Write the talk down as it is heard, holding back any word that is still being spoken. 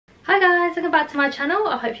Hi guys, welcome back to my channel.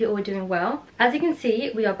 I hope you're all doing well. As you can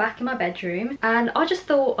see, we are back in my bedroom and I just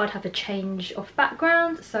thought I'd have a change of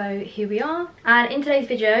background, so here we are. And in today's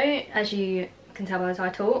video, as you can tell by the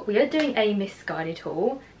title, we are doing a MISSGUIDED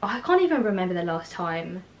haul. I can't even remember the last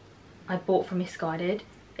time I bought from MISSGUIDED.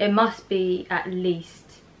 It must be at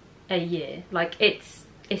least a year. Like it's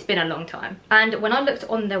been a long time. And when I looked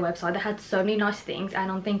on their website, they had so many nice things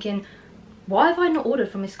and I'm thinking, why have I not ordered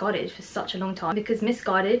from MISSGUIDED for such a long time? Because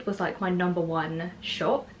MISSGUIDED was like my #1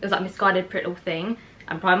 shop. It was like MISSGUIDED, Pretty Little Thing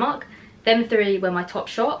and Primark. Them three were my top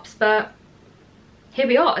shops, but here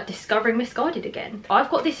we are discovering MISSGUIDED again. I've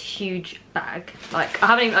got this huge bag. Like I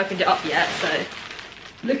haven't even opened it up yet, so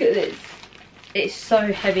look at this. It's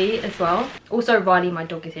so heavy as well. Also Riley, my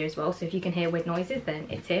dog, is here as well, so if you can hear weird noises, then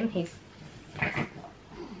it's him. He's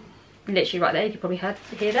literally right there. You could probably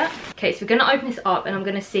hear that. Okay, so we're gonna open this up and I'm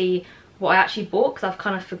gonna see what I actually bought because I've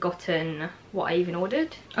kind of forgotten what I even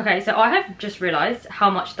ordered. Okay, so I have just realised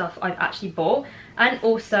how much stuff I've actually bought, and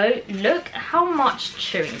also look how much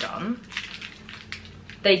chewing gum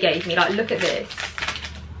they gave me. Like, look at this.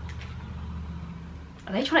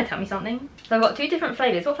 Are they trying to tell me something? So I've got two different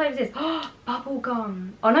flavours. What flavour is this? Oh, bubble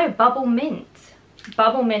gum. Oh no, bubble mint.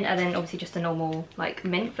 Bubble mint, and then obviously just a normal like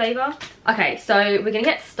mint flavour. Okay, so we're gonna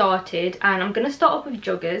get started and I'm gonna start off with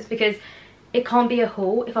joggers because it can't be a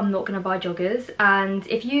haul if I'm not going to buy joggers. And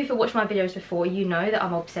if you've watched my videos before, you know that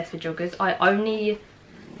I'm obsessed with joggers. I only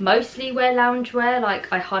mostly wear loungewear.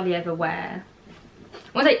 Like I hardly ever wear, I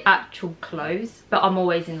won't say actual clothes, but I'm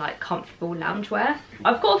always in like comfortable loungewear.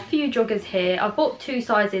 I've got a few joggers here. I've bought two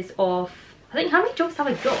sizes of, I think, how many joggers have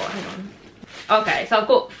I got? Hang on. Okay, so I've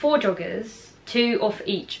got 4 joggers, 2 of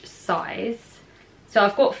each size. So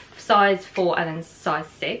I've got size 4 and then size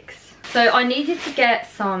 6. So I needed to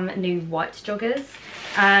get some new white joggers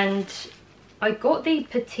and I got the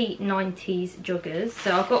petite 90s joggers.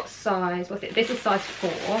 So I've got size, what's it? This is size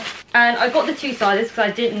 4. And I got the 2 sizes because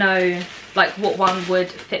I didn't know like what one would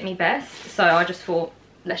fit me best. So I just thought,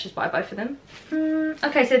 let's just buy both of them.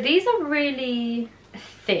 Okay, so these are really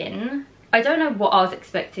thin. I don't know what I was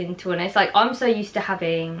expecting, to be honest. Like I'm so used to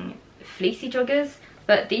having fleecy joggers,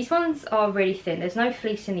 but these ones are really thin. There's no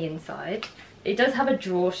fleece in the inside. It does have a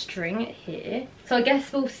drawstring here, so I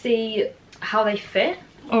guess we'll see how they fit.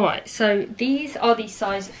 Alright, so these are the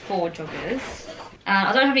size 4 joggers. And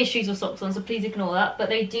I don't have any shoes or socks on, so please ignore that. But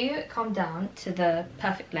they do come down to the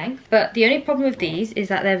perfect length. But the only problem with these is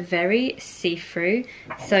that they're very see-through.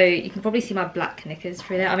 So you can probably see my black knickers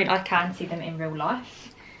through there. I mean, I can see them in real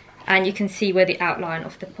life. And you can see where the outline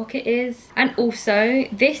of the pocket is. And also,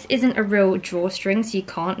 this isn't a real drawstring, so you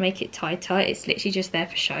can't make it tighter. It's literally just there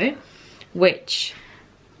for show, which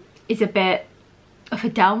is a bit of a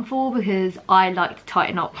downfall because I like to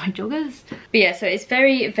tighten up my joggers. But yeah, so it's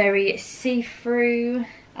very, very see-through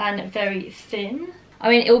and very thin. I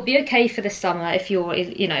mean, it will be okay for the summer if you're,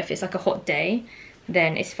 you know, if it's like a hot day,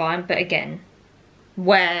 then it's fine. But again,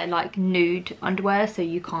 wear like nude underwear so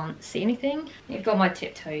you can't see anything. You've got my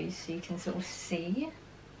tiptoes so you can sort of see.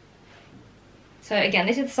 So again,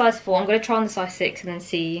 this is the size 4. I'm going to try on the size 6 and then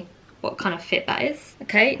see what kind of fit that is.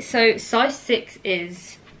 Okay, so size 6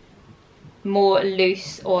 is more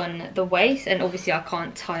loose on the waist, and obviously I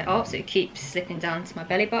can't tie it up, so it keeps slipping down to my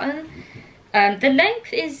belly button. The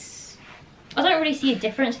length is, I don't really see a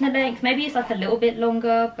difference in the length. Maybe it's like a little bit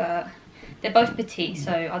longer, but they're both petite,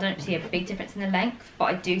 so I don't see a big difference in the length, but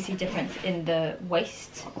I do see a difference in the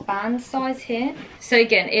waistband size here. So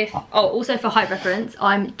again, also for height reference,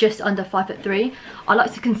 I'm just under 5'3". I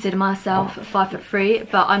like to consider myself 5'3",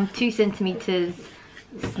 but I'm 2 centimeters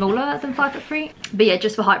smaller than 5'3". But yeah,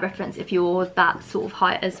 just for height reference, if you're that sort of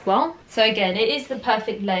height as well. So again, it is the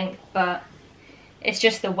perfect length, but it's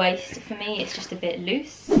just the waist for me, it's just a bit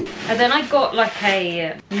loose. And then I got like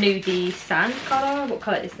a nudie sand colour. What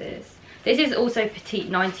colour is this? This is also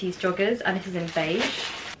petite 90s joggers, and this is in beige.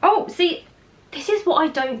 Oh, see, this is what I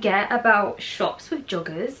don't get about shops with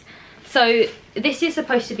joggers. So this is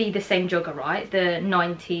supposed to be the same jogger, right? The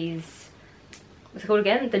 90s, what's it called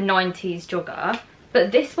again? The 90s jogger.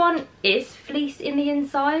 But this one is fleece in the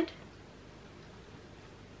inside.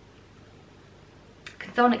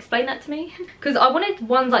 Can someone explain that to me? Because I wanted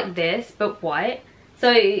ones like this, but white.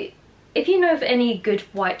 So if you know of any good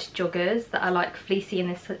white joggers that are like fleecy in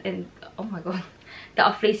this, oh my god, that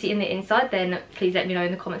are fleecy in the inside, then please let me know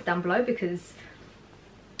in the comments down below because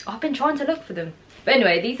I've been trying to look for them. But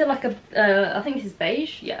anyway, these are like a, I think this is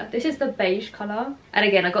beige. Yeah, this is the beige colour. And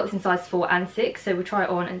again, I got this in size 4 and 6, so we'll try it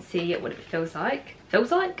on and see what it feels like.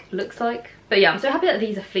 Looks like. But yeah, I'm so happy that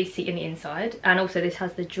these are fleecy in the inside. And also this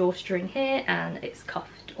has the drawstring here and it's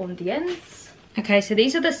cuffed on the ends. Okay, so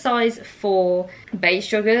these are the size 4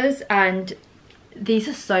 beige joggers, and these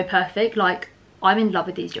are so perfect. Like, I'm in love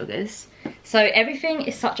with these joggers. So everything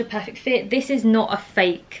is such a perfect fit. This is not a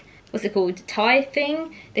fake, what's it called, tie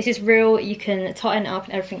thing. This is real. You can tighten it up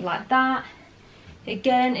and everything like that.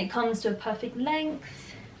 Again, it comes to a perfect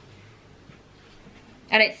length.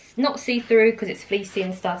 And it's not see-through because it's fleecy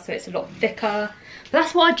and stuff, so it's a lot thicker. But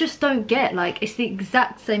that's what I just don't get. Like, it's the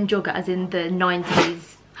exact same jogger as in the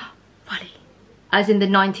 90s. Funny. As in the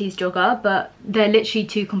 90s jogger, but they're literally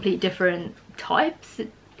 2 complete different types.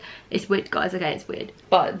 It's weird, guys. Okay, it's weird.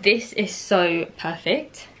 But this is so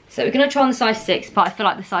perfect. So we're going to try on the size 6, but I feel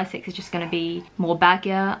like the size 6 is just going to be more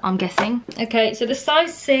baggier, I'm guessing. Okay, so the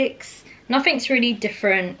size 6, nothing's really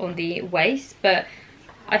different on the waist, but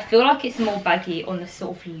I feel like it's more baggy on the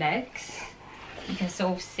sort of legs. You can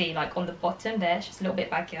sort of see, like, on the bottom there, it's just a little bit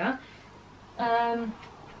baggier. I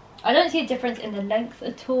don't see a difference in the length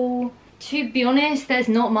at all. To be honest, there's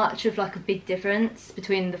not much of like a big difference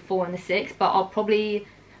between the 4 and the 6, but I'll probably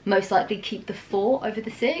most likely keep the 4 over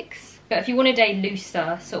the 6. But if you wanted a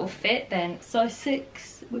looser sort of fit, then size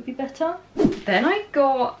 6 would be better. Then I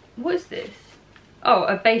got, what is this? Oh,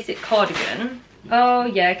 a basic cardigan. Oh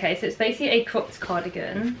yeah, okay, so it's basically a cropped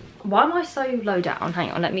cardigan. Why am I so low down?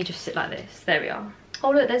 Hang on, let me just sit like this. There we are.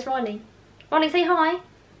 Oh look, there's Riley. Riley, say hi.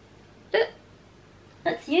 Look,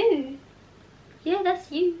 that's you. Yeah,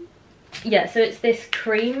 that's you. Yeah, so it's this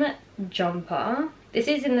cream jumper. This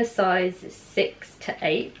is in the size 6 to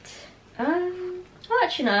 8. Oh,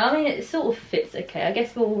 actually no, I mean it sort of fits okay. I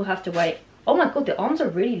guess we'll have to wait. Oh my god, the arms are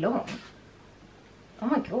really long. Oh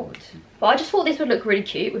my god. But I just thought this would look really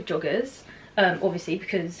cute with joggers. Obviously,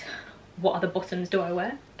 because what other bottoms do I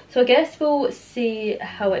wear? So I guess we'll see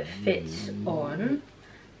how it fits on.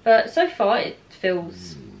 But so far it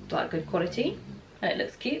feels like good quality and it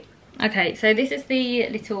looks cute. Okay, so this is the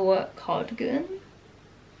little cardigan.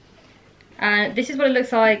 And this is what it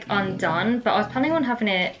looks like undone, but I was planning on having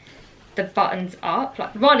it, the buttons up.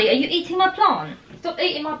 Like, Riley, are you eating my plant? Stop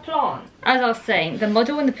eating my plant. As I was saying, the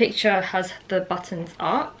model in the picture has the buttons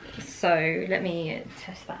up. So let me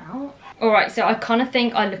test that out. Alright, so I kind of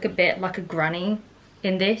think I look a bit like a granny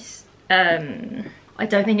in this. I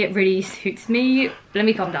don't think it really suits me. Let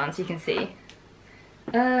me calm down so you can see.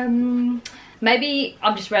 Maybe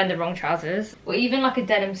I'm just wearing the wrong trousers, or even like a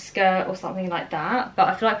denim skirt or something like that. But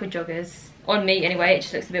I feel like with joggers, on me anyway, it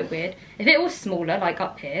just looks a bit weird. If it was smaller, like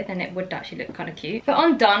up here, then it would actually look kind of cute. But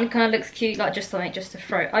undone kind of looks cute, like just something just to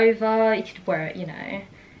throw over. You could wear it, you know,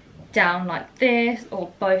 down like this,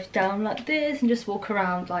 or both down like this, and just walk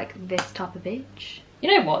around like this type of bitch.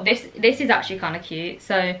 You know what? This is actually kind of cute.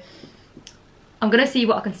 So I'm gonna see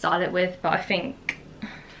what I can style it with, but I think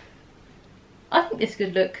this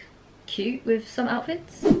could look cute with some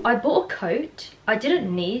outfits. I bought a coat. I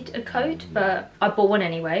didn't need a coat, but I bought one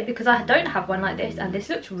anyway because I don't have one like this, and this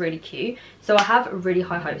looks really cute. So I have really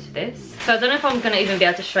high hopes for this. So I don't know if I'm gonna even be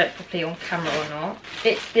able to show it properly on camera or not.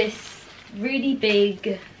 It's this really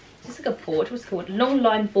big, just like a board, what's it called? Long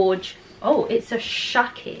line board. Oh, it's a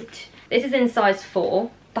shacket. This is in size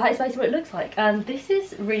 4. That is basically what it looks like. And this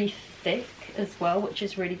is really thick as well, which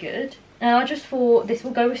is really good. And I just thought this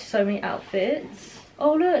will go with so many outfits.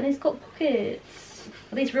 Oh look, and it's got pockets.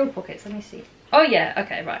 Are these real pockets? Let me see. Oh yeah,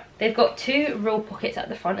 okay, right. They've got 2 real pockets at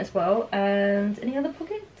the front as well. And any other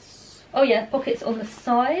pockets? Oh yeah, pockets on the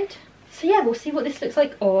side. So yeah, we'll see what this looks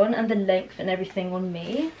like on, and the length and everything on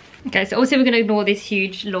me. Okay, so obviously we're going to ignore this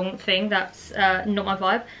huge long thing. That's not my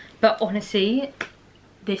vibe. But honestly,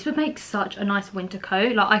 this would make such a nice winter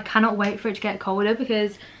coat. Like, I cannot wait for it to get colder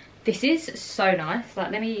because this is so nice.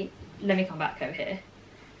 Like, let me come back over here.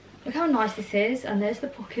 Look how nice this is, and there's the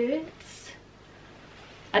pockets.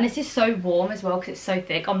 And this is so warm as well because it's so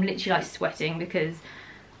thick. I'm literally like sweating because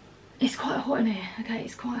it's quite hot in here. Okay,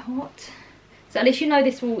 it's quite hot. So at least you know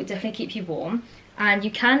this will definitely keep you warm. And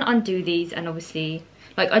you can undo these, and obviously,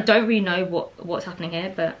 like, I don't really know what's happening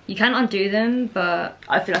here, but you can undo them, but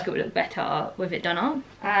I feel like it would look better with it done up.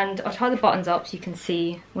 And I'll tie the buttons up so you can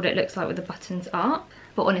see what it looks like with the buttons up.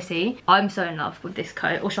 But honestly, I'm so in love with this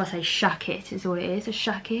coat, or should I say shacket is all it is, a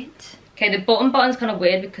shacket. Okay, the bottom button's kind of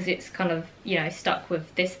weird because it's kind of, you know, stuck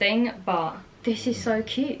with this thing, but this is so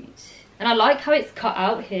cute. And I like how it's cut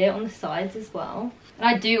out here on the sides as well. And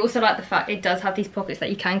I do also like the fact it does have these pockets that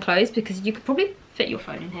you can close because you could probably fit your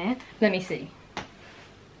phone in here. Let me see.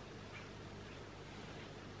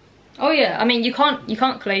 Oh yeah, I mean you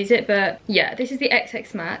can't close it, but yeah, this is the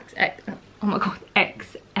XX Max. Oh my god,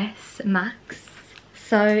 XS Max.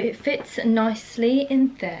 So it fits nicely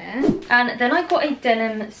in there. And then I got a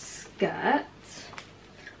denim skirt.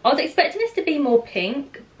 I was expecting this to be more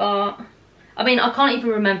pink, but I mean, I can't even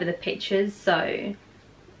remember the pictures, so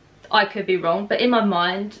I could be wrong, but in my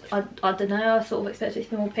mind, I don't know, I sort of expected it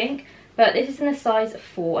to be more pink. But this is in a size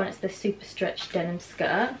 4 and it's the super stretch denim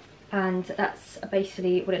skirt, and that's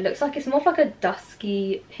basically what it looks like. It's more of like a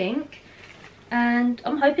dusky pink, and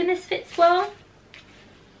I'm hoping this fits well.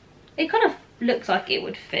 It kind of looks like it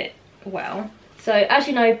would fit well. So as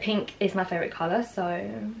you know, pink is my favourite colour, so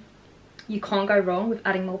you can't go wrong with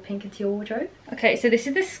adding more pink into your wardrobe. Okay, so this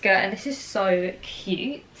is the skirt, and this is so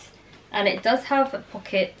cute. And it does have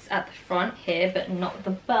pockets at the front here, but not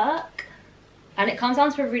the back. And it comes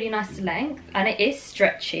down to a really nice length, and it is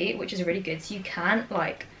stretchy, which is really good. So you can,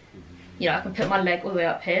 like, you know, I can put my leg all the way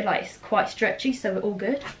up here, like, it's quite stretchy, so we're all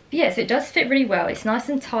good. But yeah, so it does fit really well. It's nice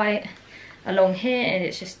and tight along here, and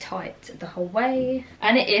it's just tight the whole way.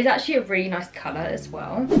 And it is actually a really nice colour as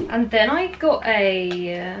well. And then I got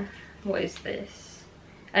a, what is this?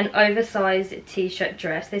 An oversized T-shirt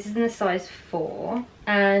dress. This is in a size 4,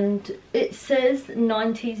 and it says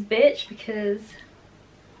 90s bitch because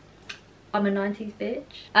I'm a 90s bitch.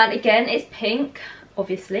 And again, it's pink,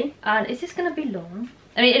 obviously. And is this gonna be long?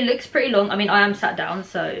 I mean, it looks pretty long. I mean, I am sat down,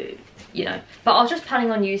 so, you know. But I was just planning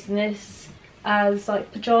on using this as,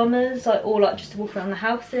 like, pyjamas, like, or, like, just to walk around the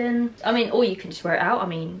house in. I mean, or you can just wear it out. I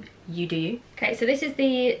mean, you do you. Okay, so this is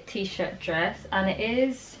the T-shirt dress, and it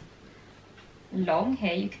is long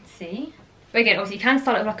here, you can see. But again, obviously you can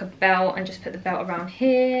style it with like a belt and just put the belt around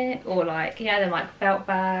here, or like, yeah, they're like belt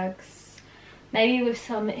bags, maybe with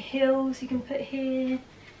some heels you can put here,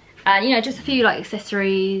 and you know, just a few like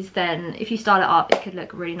accessories. Then if you style it up, it could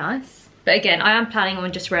look really nice. But again, I am planning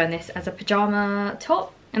on just wearing this as a pajama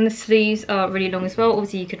top, and the sleeves are really long as well.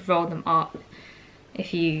 Obviously you could roll them up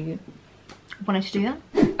if you wanted to do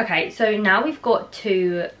that. Okay, so now we've got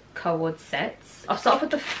 2 Co Ord sets. I'll start off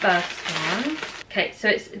with the first one. Okay, so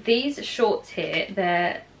it's these shorts here.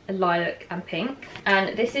 They're lilac and pink,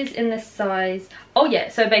 and this is in the size, oh yeah,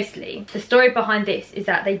 so basically the story behind this is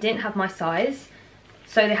that they didn't have my size.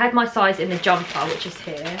 So they had my size in the jumper, which is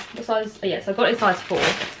here. What size? Oh yeah, so I got it in size 4,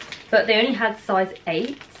 but they only had size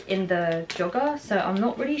 8 in the jogger, so I'm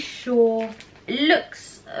not really sure. It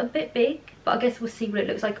looks a bit big, but I guess we'll see what it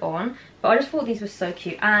looks like on. But I just thought these were so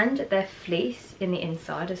cute, and they're fleece in the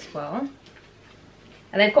inside as well.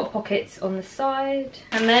 And they've got pockets on the side.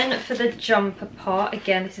 And then for the jumper part,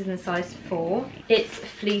 again, this is in size 4. It's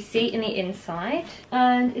fleecy in the inside.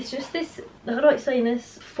 And it's just this, how do I explain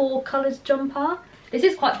this? 4 colours jumper. This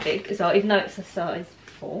is quite big as well, even though it's a size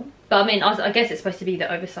 4. But I mean, I guess it's supposed to be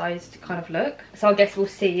the oversized kind of look. So I guess we'll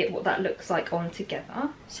see what that looks like on together.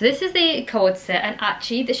 So this is the Co Ord set, and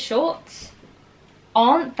actually the shorts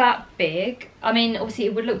aren't that big. I mean, obviously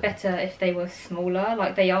it would look better if they were smaller.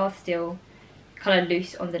 Like, they are still kind of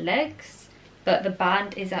loose on the legs, but the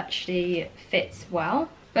band is actually fits well.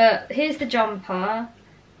 But here's the jumper.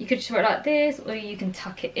 You could just wear it like this, or you can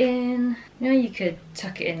tuck it in. You know, you could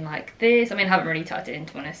tuck it in like this. I mean, I haven't really tucked it in,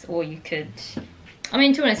 to be honest. Or you could, I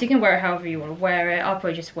mean, to be honest, you can wear it however you want to wear it. I'll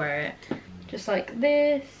probably just wear it just like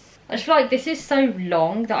this. I just feel like this is so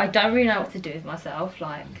long that I don't really know what to do with myself.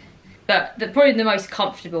 Like, but probably the most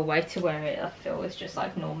comfortable way to wear it, I feel, is just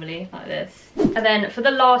like normally, like this. And then for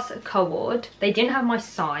the last Co Ord, they didn't have my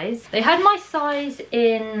size. They had my size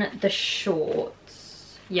in the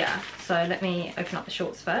shorts. Yeah, so let me open up the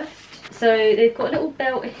shorts first. So they've got a little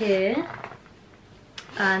belt here,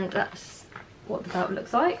 and that's what the belt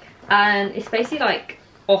looks like. And it's basically like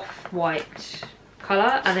off-white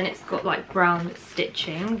colour, and then it's got like brown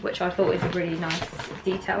stitching, which I thought was a really nice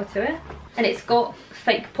detail to it. And it's got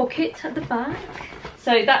fake pockets at the back.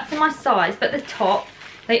 So that's in my size, but the top,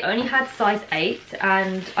 they only had size 8,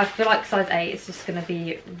 and I feel like size 8 is just going to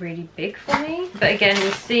be really big for me. But again,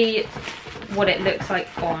 we'll see what it looks like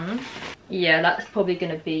on. Yeah, that's probably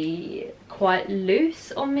going to be quite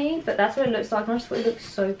loose on me, but that's what it looks like. I just thought it looks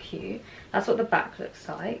so cute. That's what the back looks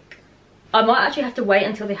like. I might actually have to wait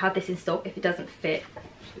until they have this in stock if it doesn't fit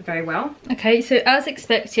very well. Okay, so as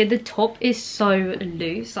expected, the top is so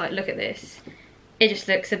loose. Like, look at this. It just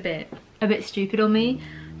looks a bit stupid on me.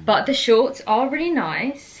 But the shorts are really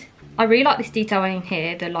nice. I really like this detailing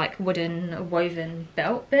here, the like wooden woven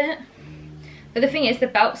belt bit. But the thing is, the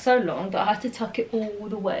belt's so long that I have to tuck it all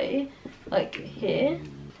the way, like here,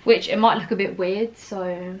 which it might look a bit weird,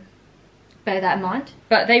 so bear that in mind.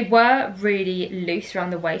 But they were really loose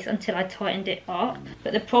around the waist until I tightened it up.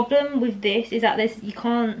 But the problem with this is that you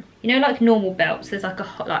can't, you know, like normal belts, there's like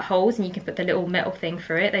holes and you can put the little metal thing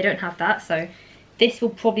through it. They don't have that, so this will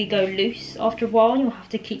probably go loose after a while and you'll have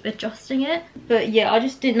to keep adjusting it. But yeah, I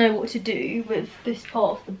just didn't know what to do with this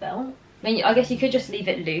part of the belt. I mean, I guess you could just leave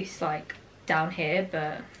it loose like down here,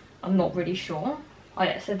 but I'm not really sure. Oh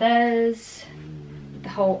yeah, so there's the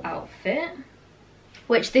whole outfit,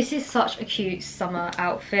 which this is such a cute summer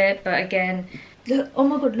outfit, but again, look, oh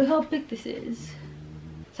my god, look how big this is.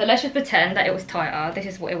 So let's just pretend that it was tighter. This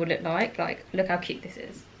is what it would look like. Like, look how cute this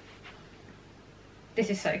is. This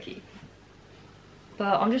is so cute.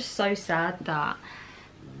 But I'm just so sad that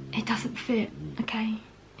it doesn't fit, okay?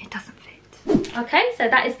 It doesn't fit. Okay, so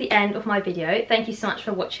that is the end of my video. Thank you so much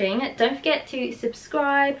for watching. Don't forget to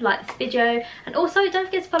subscribe, like this video, and also don't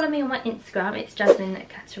forget to follow me on my Instagram. It's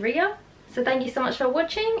JasminCattreya. So thank you so much for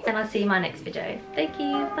watching, and I'll see you in my next video. Thank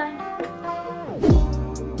you, bye.